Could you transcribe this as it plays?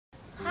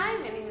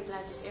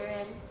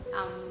Aaron.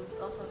 I'm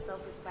the author of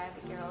Self-Inspired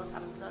Girls.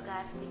 I'm a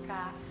blogger,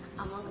 speaker,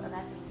 among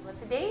other things. But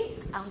today,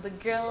 I'm the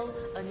girl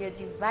on your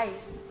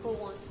device who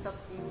wants to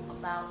talk to you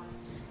about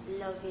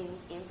loving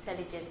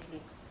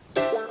intelligently.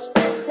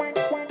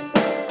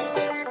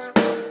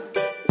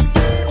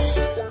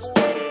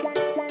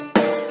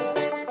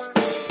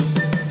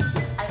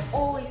 I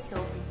always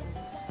tell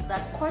people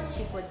that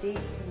courtship or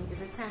dating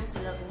is a time to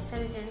love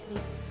intelligently,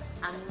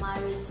 and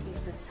marriage is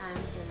the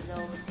time to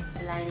love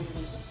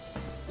blindly.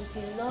 If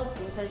you love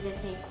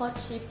intelligently in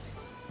courtship,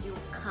 you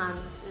can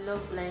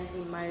love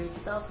blindly in marriage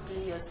without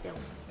killing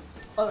yourself.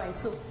 Alright,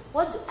 so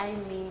what do I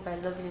mean by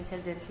loving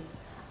intelligently?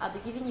 I'll be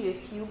giving you a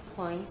few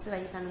points so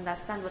that you can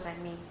understand what I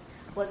mean.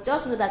 But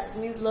just know that it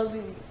means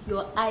loving with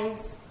your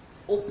eyes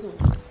open.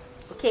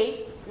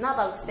 Okay? Now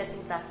that we've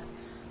settled that,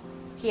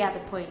 here are the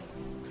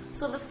points.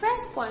 So the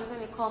first point when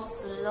it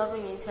comes to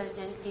loving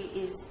intelligently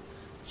is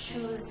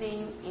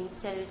choosing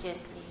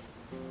intelligently.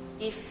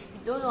 If you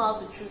don't know how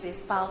to choose a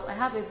spouse, I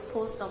have a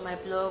post on my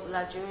blog,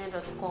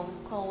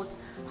 lajurian.com, called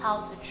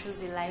How to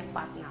Choose a Life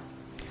Partner.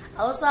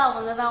 I also have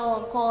another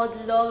one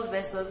called Love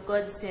versus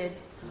God Said.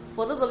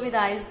 For those of you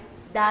that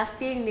are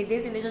staying in a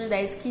dating relationship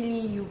that is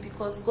killing you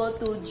because God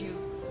told you,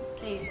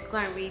 please go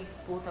and read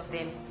both of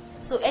them.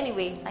 So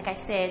anyway, like I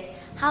said,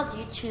 how do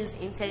you choose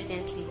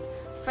intelligently?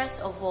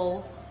 First of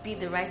all, be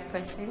the right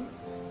person.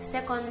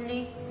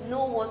 Secondly,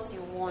 know what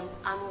you want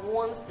and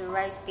want the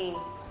right thing.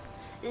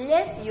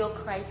 Let your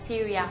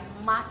criteria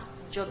match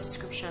the job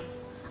description.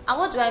 And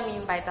what do I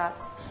mean by that?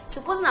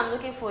 Supposing I'm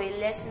looking for a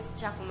lesson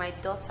teacher for my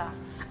daughter,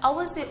 I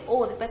won't say,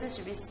 oh, the person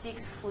should be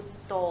 6 foot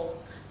tall,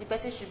 the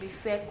person should be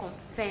fair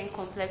in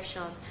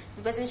complexion,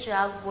 the person should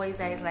have voice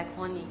that is like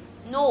honey.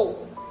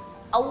 No,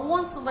 I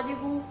want somebody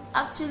who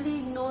actually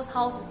knows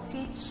how to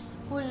teach,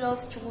 who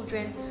loves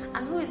children,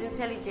 and who is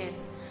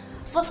intelligent.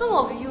 For some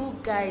of you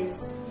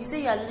guys, you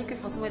say you are looking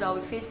for somebody that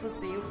will be faithful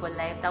to you for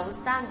life, that will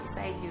stand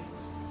beside you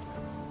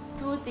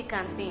through thick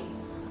and thin.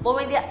 But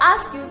when they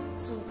ask you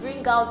to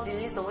bring out the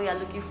list of what you are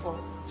looking for,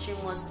 she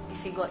must be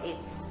figure 8.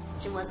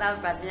 She must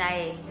have Brazilian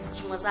hair.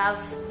 She must have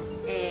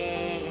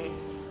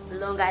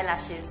long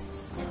eyelashes.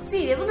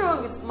 See, there's nothing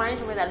wrong with marrying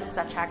somebody that looks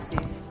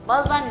attractive. My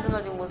husband is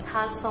one of the most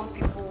handsome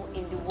people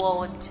in the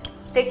world.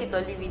 Take it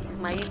or leave it. It's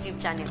my YouTube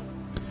channel.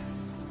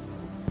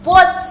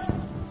 But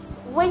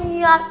when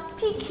you are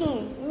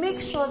picking,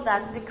 make sure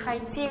that the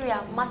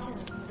criteria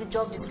matches the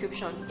job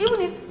description.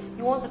 Even if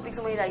you want to pick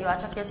somebody that you're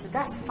attracted to,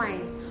 that's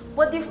fine.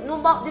 But the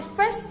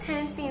first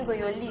 10 things on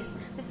your list,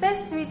 the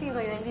first 3 things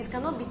on your list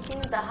cannot be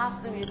things that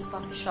have to do with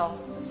superficial.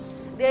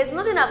 There is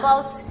nothing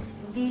about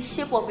the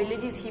shape of a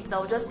lady's hips that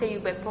will just tell you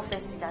by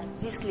prophecy that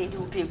this lady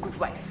will be a good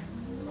wife.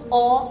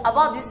 Or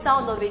about the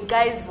sound of a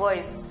guy's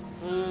voice.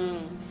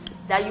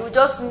 That you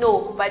just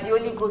know by the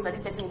Holy Ghost that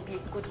this person will be a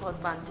good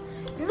husband.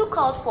 Look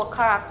out for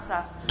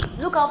character.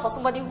 Look out for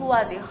somebody who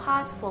has a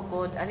heart for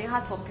God and a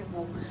heart for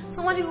people.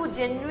 Somebody who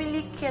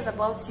genuinely cares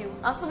about you.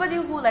 And somebody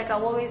who, like I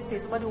always say,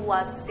 somebody who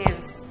has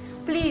sense.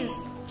 Please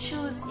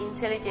choose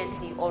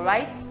intelligently,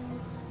 alright?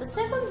 The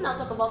second thing I'll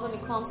talk about when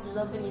it comes to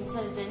loving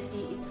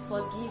intelligently is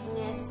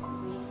forgiveness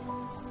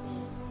with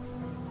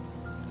sense.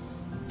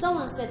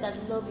 Someone said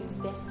that love is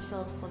best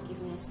felt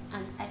forgiveness,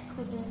 and I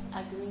couldn't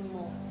agree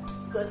more.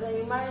 Because when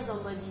you marry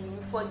somebody,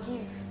 you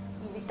forgive,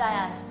 you'll be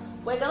tired.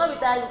 But you cannot be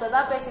tired because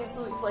that person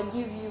too will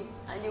forgive you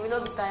and you will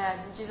not be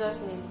tired in Jesus'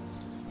 name.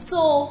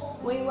 So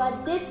when you are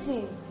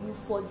dating, you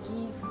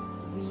forgive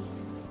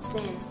with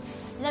sense.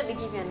 Let me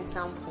give you an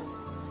example.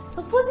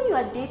 Supposing you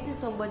are dating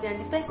somebody and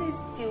the person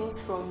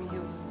steals from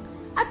you,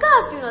 I can't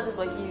ask you not to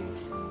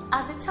forgive.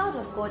 As a child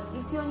of God,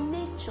 it's your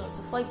nature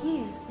to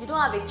forgive. You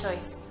don't have a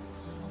choice.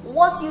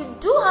 What you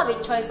do have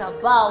a choice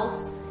about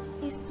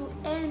is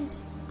to end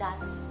that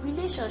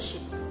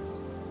relationship.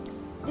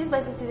 This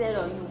person cheated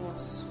on you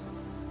once,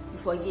 you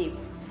forgive.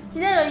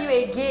 Cheated on you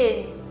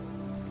again,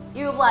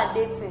 you people are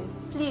dating.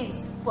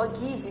 Please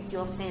forgive with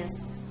your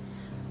sense.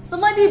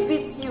 Somebody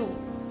beats you,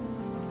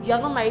 you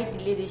have not married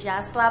the lady, she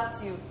has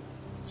slapped you,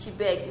 she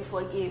begged, you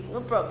forgive,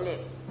 no problem.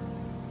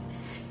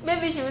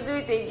 Maybe she will do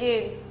it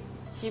again,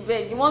 she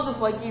begged, you want to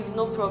forgive,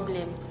 no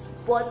problem.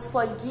 But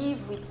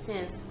forgive with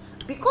sense.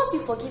 Because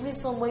you're forgiving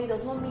somebody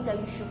does not mean that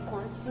you should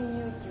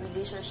continue the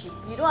relationship.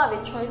 You don't have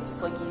a choice to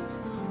forgive,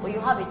 but you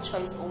have a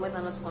choice on whether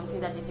or not to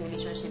continue that dating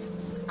relationship.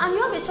 And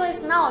you have a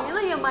choice now. You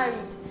know you're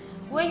married.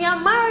 When you're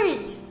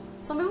married,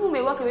 some people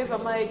may walk away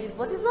from marriages,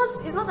 but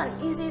it's not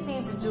an easy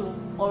thing to do.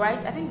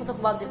 Alright? I think we'll talk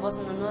about divorce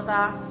in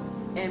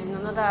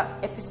another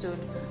episode.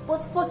 But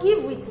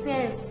forgive with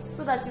sense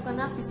so that you can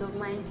have peace of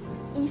mind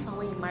if and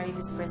when you marry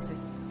this person.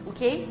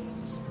 Okay?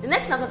 The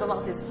next thing I'll talk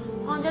about is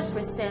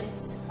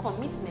 100%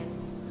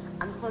 commitment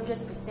and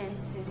 100%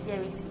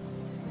 sincerity.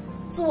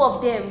 2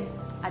 of them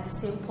at the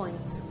same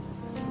point.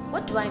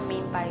 What do I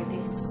mean by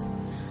this?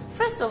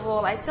 First of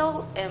all, I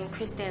tell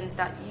Christians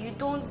that you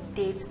don't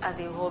date as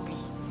a hobby.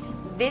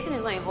 Dating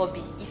is not a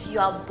hobby. If you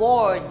are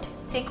bored,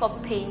 take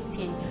up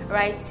painting,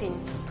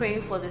 writing,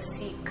 praying for the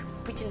sick,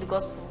 preaching the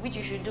gospel, which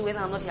you should do whether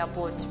or not you are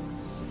bored.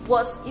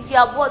 But if you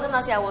are bored,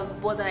 don't say I was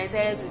bored and I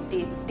decided to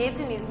date.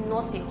 Dating is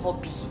not a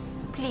hobby.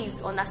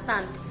 Please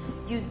understand.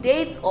 You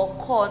date or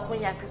court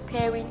when you are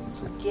preparing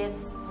to get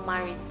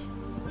married.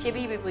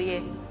 Shebi people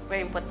here,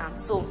 very important.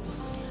 So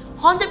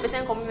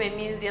 100% commitment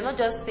means you're not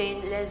just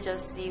saying let's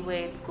just see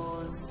where it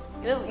goes.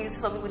 You see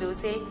some people, they will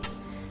say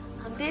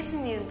I'm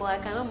dating him but I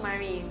cannot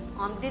marry him.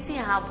 I'm dating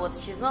her but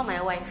she's not my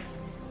wife.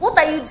 What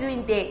are you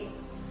doing there?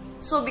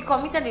 So be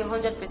committed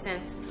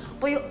 100%.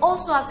 But you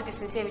also have to be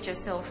sincere with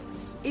yourself.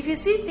 If you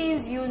see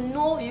things you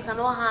know you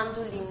cannot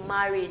handle in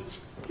marriage,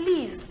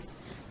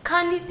 please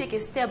kindly take a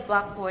step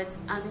backwards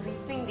and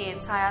rethink the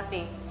entire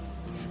thing.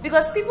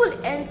 Because people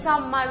enter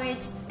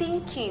marriage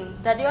thinking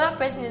that the other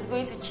person is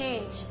going to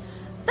change.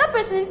 That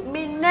person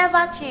may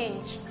never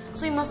change.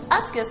 So you must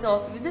ask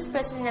yourself, if this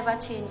person never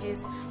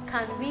changes,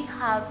 can we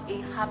have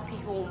a happy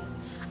home?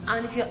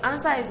 And if your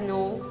answer is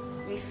no,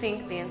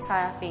 rethink the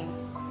entire thing.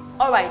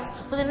 Alright,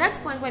 so the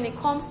next point when it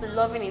comes to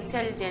loving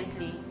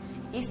intelligently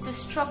is to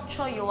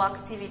structure your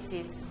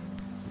activities.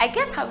 I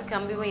get how it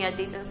can be when you're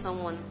dating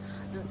someone.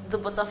 The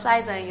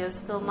butterflies are in your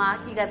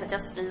stomach, you guys are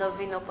just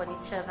loving up on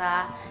each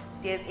other.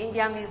 There's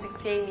Indian music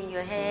playing in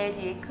your head,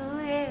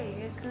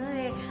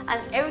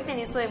 and everything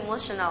is so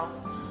emotional.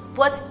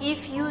 But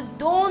if you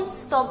don't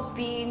stop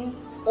being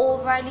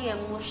overly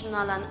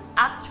emotional and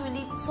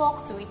actually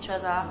talk to each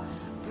other,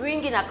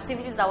 bring in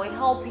activities that will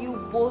help you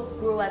both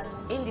grow as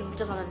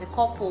individuals and as a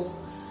couple,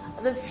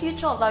 the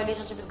future of that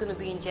relationship is going to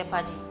be in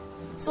jeopardy.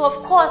 So of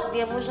course the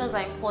emotions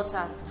are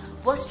important,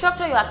 but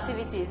structure your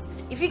activities.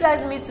 If you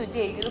guys meet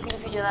today, you look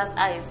into each other's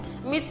eyes.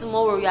 Meet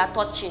tomorrow, you are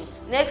touching.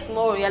 Next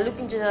tomorrow, you are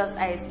looking into each other's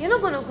eyes. You're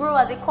not going to grow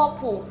as a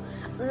couple.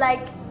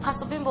 Like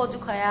Pastor Bimbo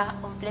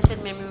Dukaya of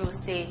blessed memory will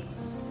say,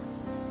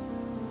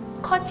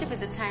 courtship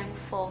is a time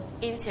for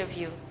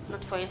interview,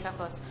 not for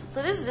intercourse.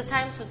 So this is the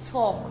time to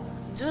talk,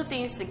 do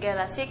things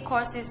together, take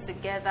courses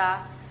together.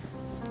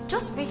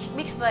 Just make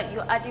sure that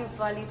you're adding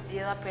value to the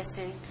other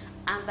person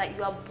and that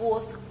you are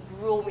both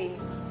growing.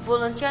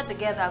 Volunteer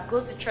together,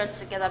 go to church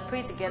together,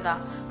 pray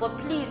together. But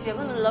please, if you're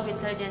going to love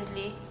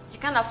intelligently, you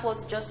can't afford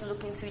to just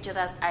look into each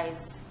other's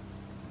eyes.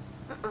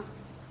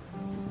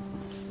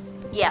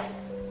 Yeah.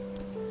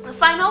 The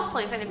final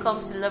point when it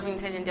comes to loving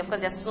intelligently, of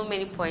course, there's so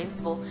many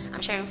points, but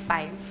I'm sharing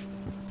 5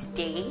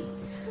 today.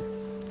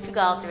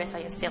 Figure out the rest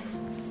by yourself.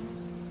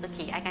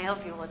 Okay, I can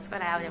help you, but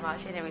when I have them, I'll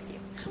share them with you.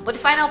 But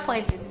the final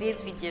point in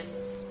today's video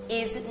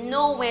is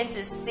know when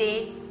to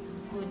say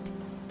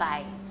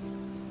goodbye.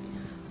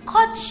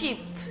 Courtship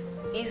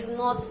is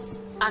not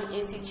an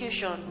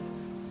institution.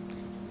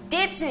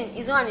 Dating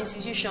is not an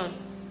institution.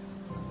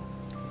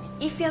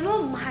 If you're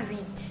not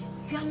married,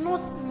 you are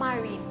not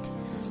married.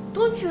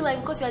 Don't feel like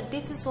because you are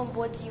dating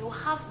somebody, you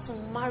have to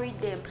marry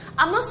them.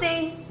 I'm not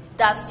saying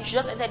that you should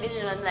just enter a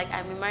relationship and be like,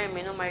 I may marry, I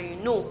may not marry you.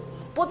 No.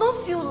 But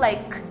don't feel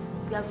like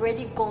you have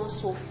already gone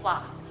so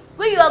far.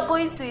 Where you are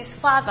going to is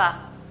farther.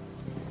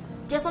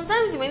 There's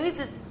sometimes you may need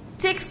to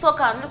take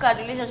stock and look at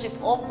the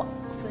relationship up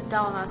to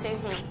down and say,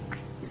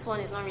 this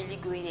one is not really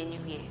going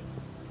anywhere.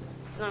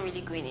 It's not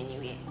really going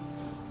anywhere.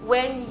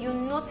 When you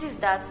notice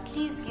that,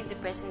 please give the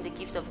person the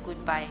gift of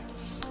goodbye.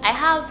 I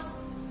have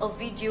a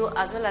video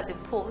as well as a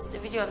post, a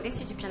video on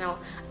this YouTube channel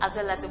as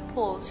well as a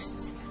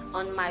post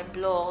on my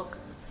blog,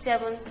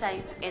 7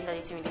 signs to end a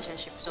dating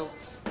relationship. So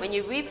when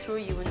you read through,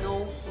 you will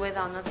know whether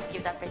or not to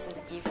give that person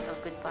the gift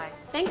of goodbye.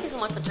 Thank you so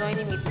much for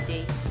joining me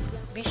today.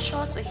 Be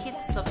sure to hit the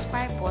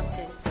subscribe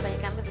button so that you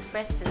can be the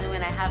first to know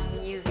when I have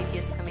new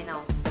videos coming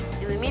out.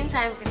 In the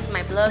meantime, visit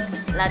my blog,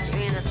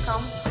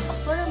 lajiarian.com, or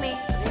follow me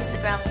on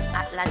Instagram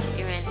at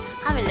lajiarian.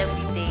 Have a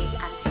lovely day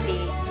and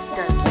stay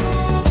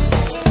godless.